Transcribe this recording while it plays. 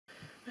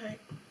Alright.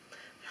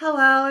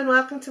 Hello and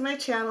welcome to my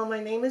channel.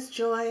 My name is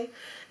Joy,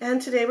 and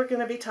today we're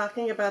going to be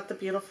talking about the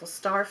beautiful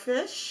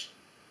starfish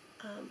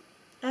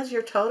as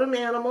your totem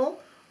animal,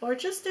 or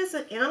just as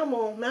an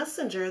animal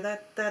messenger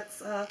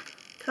that's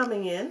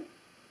coming in.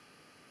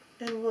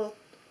 And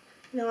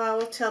I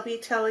will be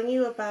telling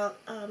you about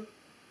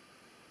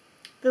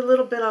the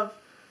little bit of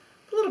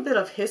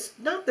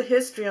not the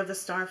history of the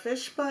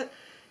starfish, but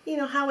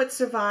how it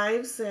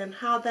survives and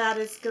how that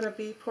is going to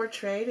be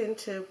portrayed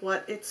into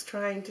what it's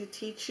trying to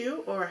teach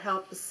you or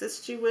help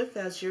assist you with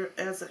as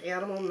an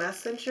animal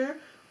messenger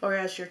or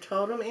as your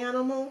totem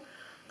animal.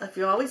 If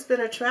you've always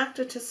been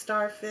attracted to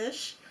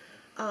starfish,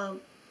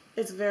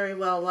 it's very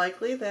well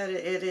likely that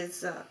it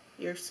is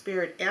your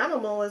spirit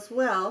animal as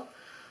well.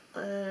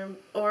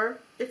 Or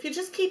if you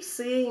just keep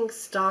seeing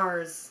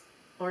stars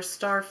or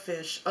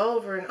starfish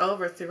over and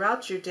over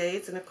throughout your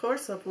days in a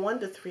course of 1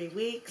 to 3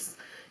 weeks,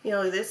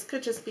 this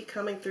could just be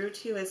coming through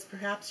to you as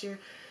perhaps you're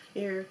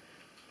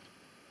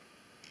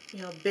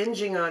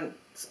binging on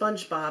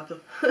SpongeBob,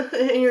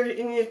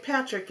 and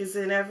Patrick is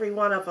in every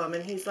one of them,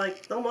 and he's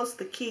like almost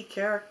the key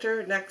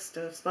character next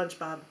to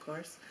SpongeBob, of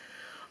course.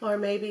 Or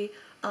maybe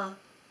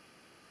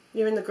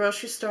you're in the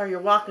grocery store, you're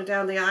walking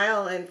down the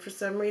aisle, and for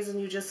some reason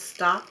you just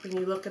stop and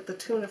you look at the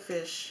tuna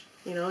fish,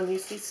 and you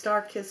see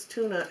star-kissed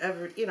tuna.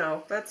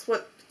 That's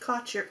what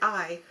caught your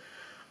eye.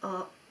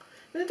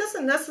 And it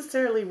doesn't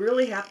necessarily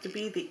really have to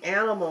be the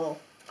animal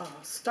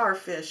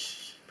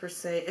starfish per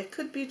se. It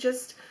could be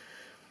just,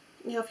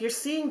 if you're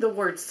seeing the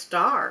word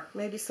star,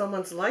 maybe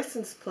someone's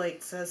license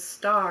plate says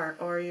star,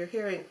 or you're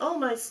hearing, "Oh,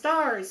 my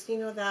stars,"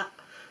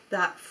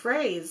 that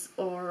phrase,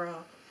 or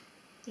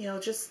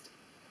just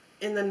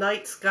in the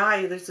night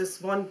sky there's this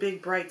one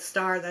big bright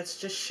star that's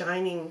just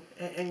shining,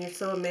 and you're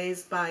so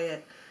amazed by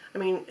it. I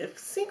mean, if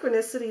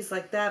synchronicities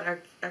like that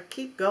are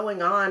keep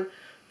going on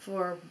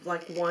for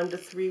like 1 to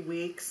 3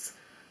 weeks,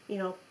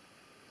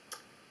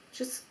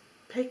 just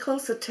pay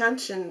close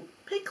attention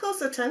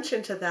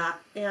to that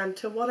and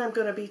to what I'm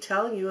going to be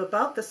telling you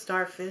about the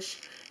starfish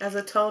as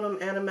a totem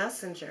and a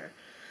messenger.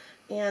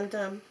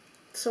 And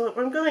so what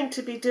I'm going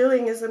to be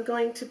doing is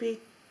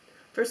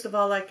first of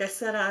all, like I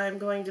said, I'm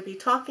going to be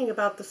talking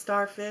about the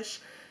starfish,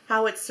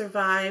 how it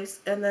survives,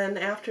 and then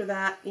after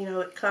that,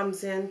 it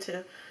comes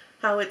into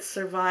how its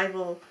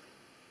survival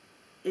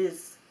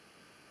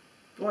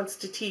wants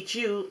to teach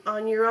you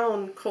on your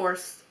own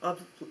course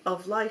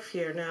of life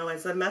here now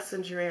as a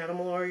messenger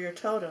animal or your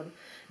totem.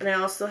 And I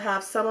also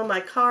have some of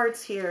my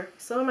cards here,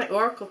 some of my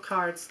oracle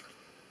cards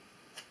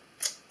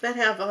that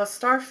have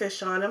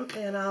starfish on them,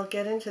 and I'll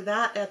get into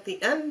that at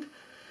the end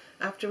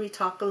after we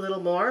talk a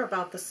little more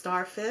about the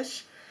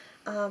starfish,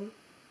 and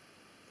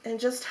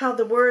just how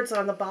the words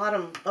on the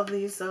bottom of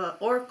these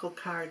oracle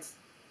cards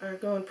are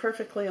going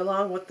perfectly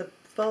along with the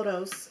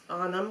photos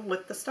on them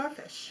with the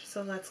starfish.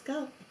 So let's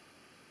go.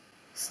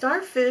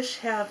 Starfish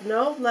have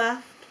no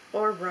left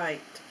or right,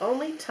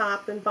 only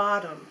top and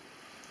bottom.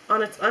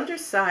 On its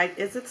underside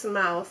is its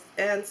mouth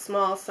and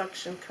small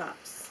suction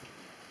cups.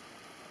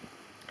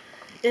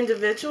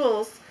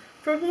 Individuals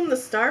for whom the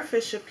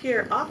starfish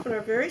appear often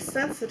are very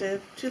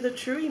sensitive to the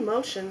true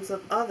emotions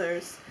of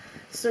others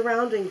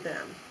surrounding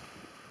them,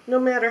 no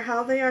matter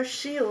how they are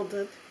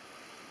shielded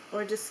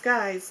or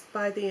disguised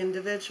by the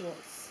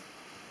individuals.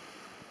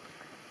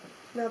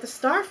 Now, the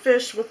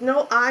starfish with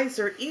no eyes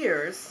or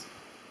ears,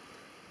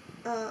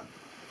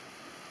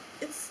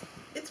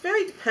 it's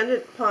very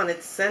dependent upon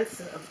its sense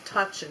of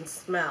touch and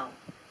smell,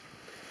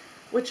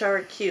 which are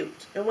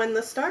acute. And when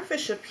the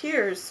starfish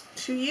appears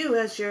to you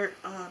as your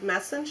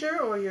messenger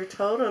or your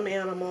totem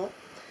animal,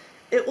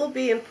 it will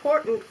be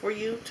important for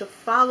you to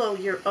follow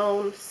your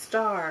own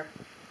star,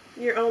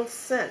 your own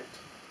scent,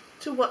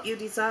 to what you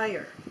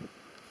desire.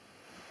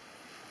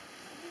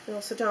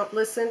 So don't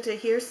listen to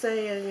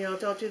hearsay and,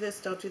 don't do this,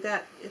 don't do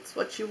that. It's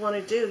what you want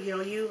to do.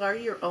 You are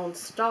your own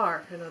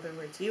star. In other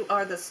words, you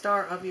are the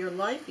star of your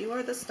life. You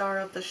are the star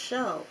of the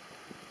show.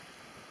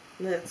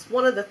 And that's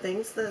one of the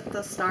things that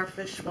the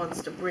starfish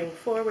wants to bring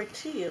forward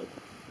to you.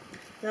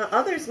 Now,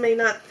 others may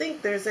not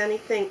think there's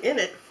anything in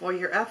it for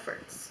your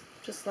efforts.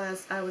 Just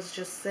as I was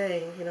just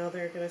saying,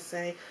 they're going to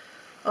say,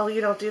 "Oh,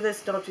 you don't do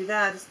this, don't do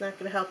that. It's not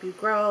going to help you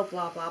grow,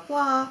 blah, blah,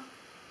 blah."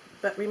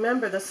 But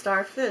remember, the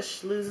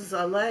starfish loses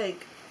a leg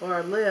or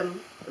a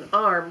limb, an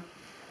arm,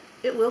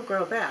 it will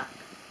grow back.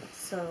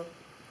 So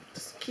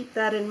just keep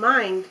that in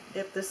mind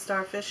if the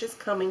starfish is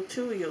coming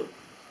to you.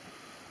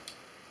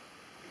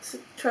 So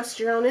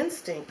trust your own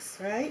instincts,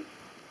 right?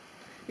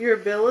 Your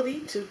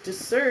ability to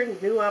discern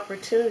new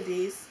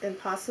opportunities and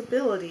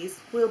possibilities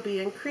will be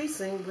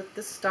increasing with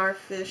the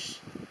starfish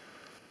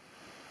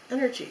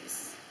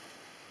energies.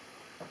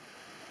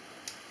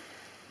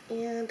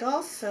 And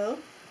also,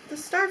 the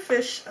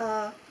starfish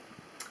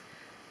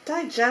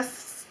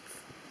digests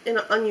in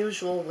an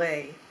unusual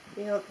way.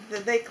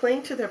 They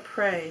cling to their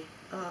prey.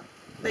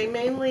 They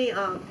mainly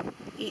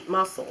eat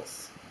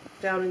mussels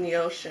down in the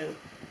ocean.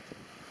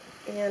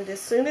 And as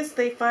soon as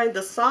they find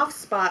the soft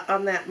spot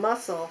on that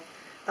mussel,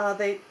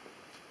 they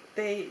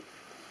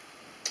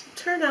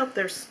turn out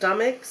their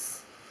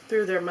stomachs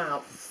through their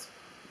mouths.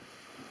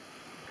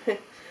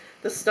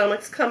 the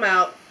stomachs come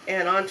out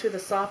and onto the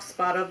soft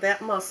spot of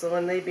that muscle,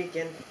 and they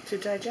begin to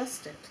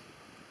digest it.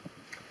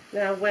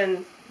 Now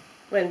when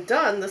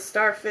done, the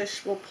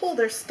starfish will pull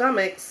their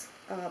stomachs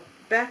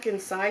back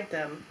inside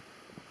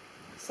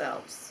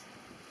themselves.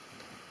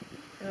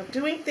 Now,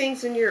 doing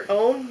things in your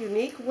own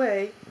unique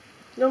way,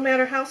 no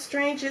matter how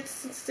strange it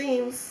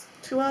seems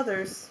to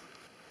others,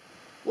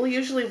 will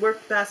usually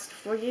work best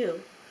for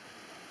you.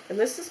 And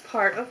this is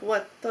part of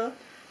what the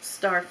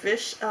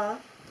starfish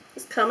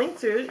is coming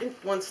through and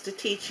wants to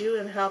teach you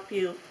and help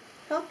you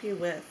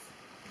with.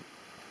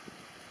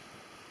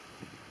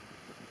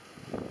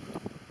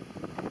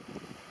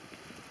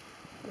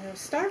 Now,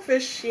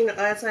 starfish,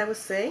 as I was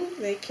saying,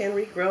 they can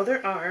regrow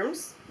their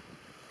arms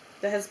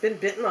that has been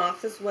bitten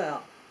off as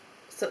well.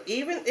 So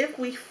even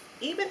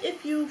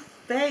if you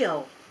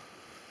fail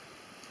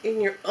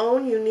in your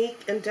own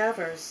unique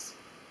endeavors,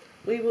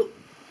 you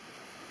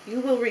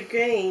will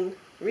regain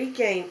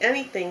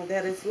anything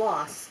that is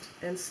lost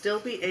and still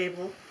be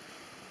able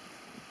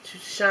to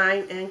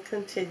shine and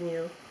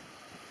continue.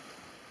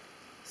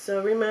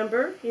 So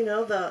remember,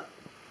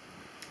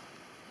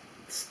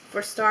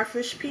 for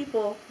starfish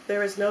people,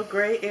 there is no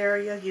gray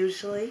area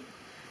usually.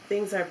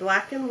 Things are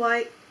black and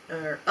white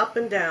or up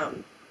and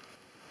down.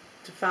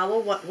 To follow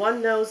what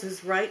one knows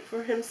is right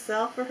for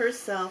himself or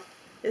herself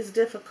is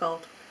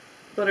difficult,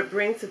 but it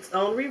brings its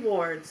own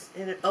rewards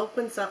and it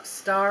opens up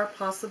star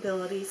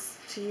possibilities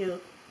to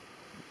you.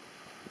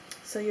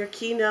 So your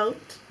keynote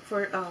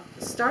for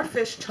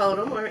Starfish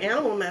Totem or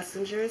Animal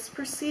Messenger is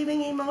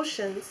perceiving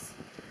emotions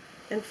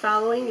and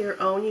following your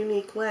own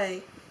unique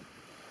way.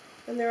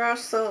 And there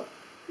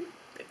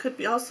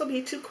could also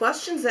be two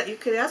questions that you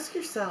could ask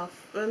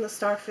yourself when the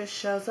starfish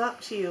shows up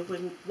to you,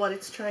 when what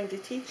it's trying to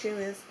teach you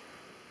is,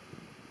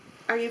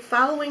 are you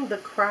following the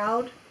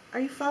crowd? Are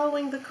you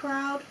following the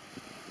crowd?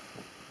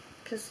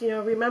 Because,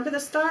 remember the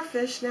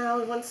starfish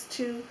now wants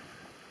to,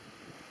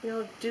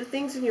 do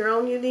things in your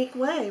own unique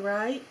way,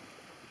 right?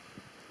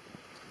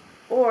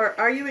 Or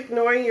are you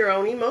ignoring your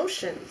own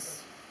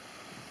emotions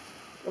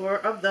or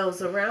of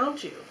those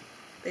around you?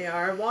 They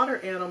are a water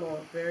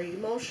animal, very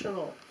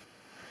emotional.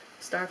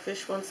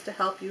 Starfish wants to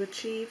help you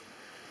achieve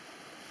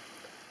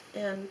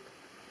and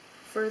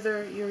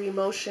further your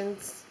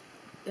emotions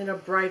in a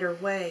brighter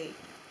way.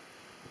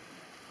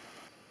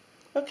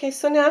 Okay,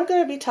 so now I'm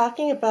going to be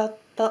talking about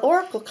the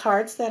oracle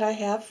cards that I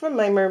have from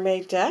my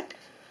mermaid deck,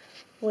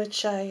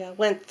 which I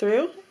went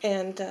through.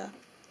 And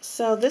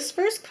so this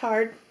first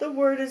card, the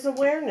word is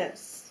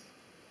awareness.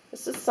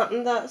 This is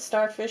something the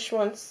starfish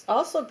wants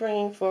also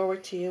bringing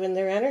forward to you in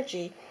their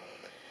energy.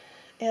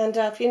 And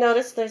if you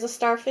notice, there's a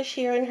starfish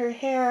here in her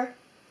hair.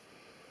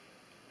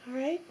 All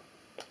right?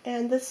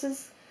 And this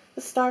is,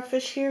 the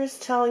starfish here is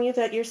telling you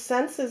that your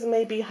senses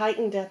may be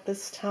heightened at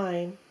this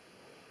time.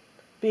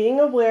 Being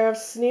aware of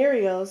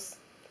scenarios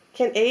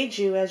can aid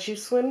you as you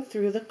swim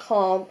through the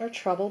calm or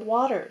troubled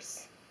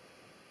waters.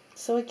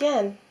 So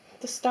again,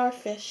 the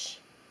starfish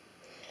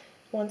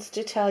wants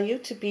to tell you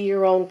to be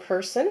your own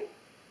person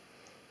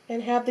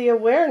and have the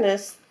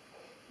awareness,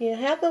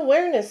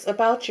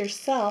 about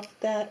yourself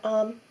that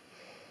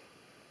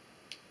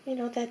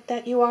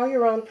that you are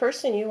your own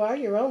person, you are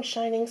your own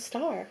shining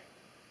star.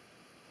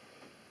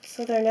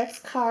 So their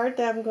next card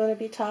that I'm going to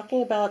be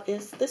talking about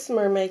is this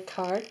mermaid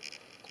card,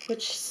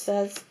 which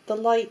says the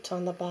light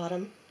on the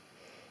bottom.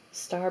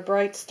 Star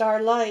bright,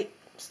 starlight,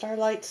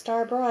 starlight,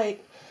 star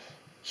bright.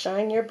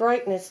 Shine your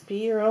brightness, be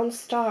your own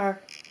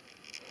star.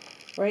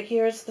 Right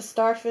here is the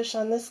starfish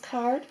on this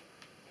card.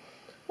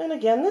 And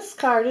again, this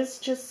card is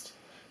just,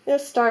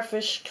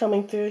 starfish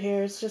coming through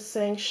here is just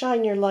saying,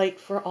 shine your light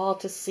for all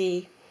to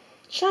see.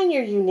 Shine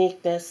your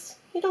uniqueness.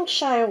 You don't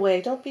shy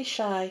away, don't be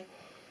shy.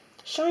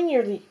 Shine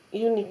your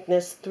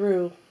uniqueness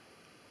through.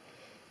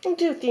 And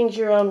do things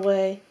your own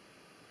way.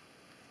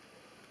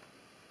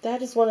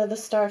 That is one of the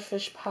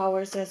starfish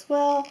powers as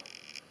well.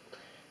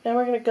 Now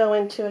we're going to go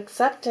into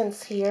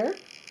acceptance here.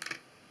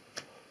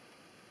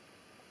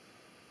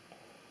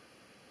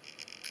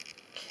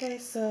 Okay,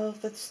 so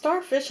the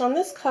starfish on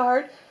this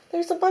card,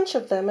 there's a bunch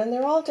of them, and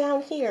they're all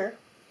down here.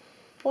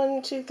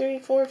 1, 2, 3,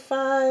 4,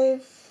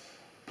 5.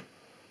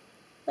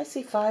 I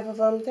see 5 of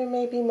them. There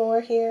may be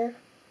more here.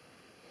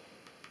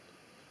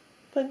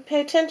 But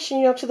pay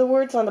attention, to the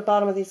words on the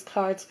bottom of these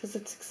cards, because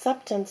it's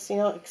acceptance.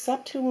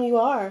 Accept whom you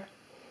are,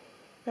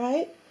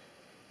 right?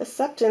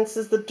 Acceptance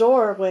is the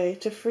doorway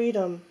to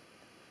freedom.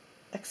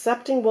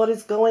 Accepting what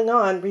is going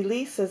on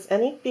releases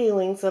any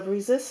feelings of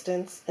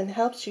resistance and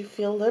helps you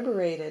feel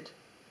liberated.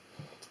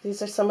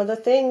 These are some of the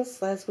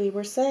things, as we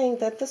were saying,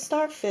 that the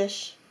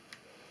starfish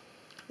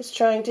is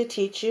trying to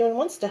teach you and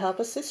wants to help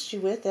assist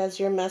you with as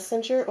your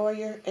messenger or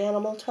your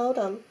animal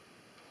totem.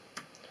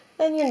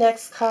 And your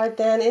next card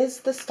then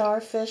is the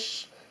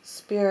starfish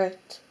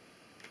spirit.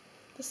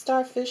 The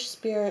starfish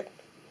spirit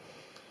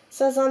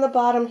says on the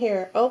bottom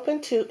here,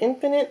 open to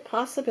infinite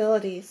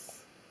possibilities.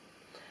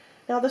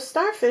 Now the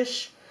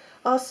starfish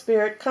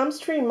spirit comes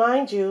to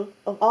remind you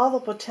of all the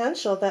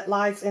potential that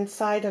lies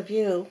inside of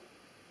you.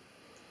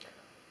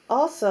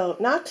 Also,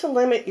 not to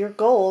limit your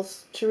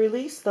goals to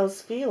release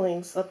those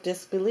feelings of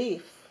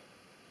disbelief.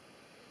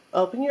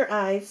 Open your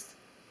eyes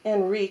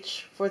and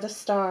reach for the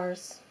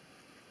stars.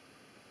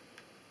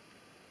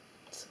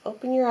 So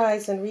open your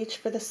eyes and reach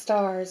for the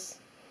stars.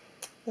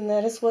 And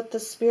that is what the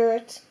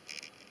Spirit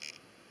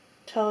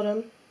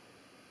Totem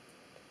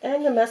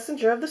and the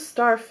Messenger of the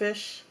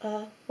Starfish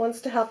wants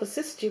to help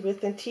assist you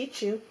with and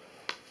teach you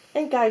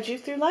and guide you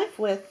through life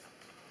with.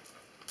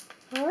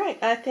 All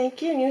right, I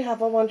thank you and you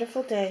have a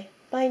wonderful day.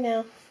 Bye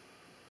now.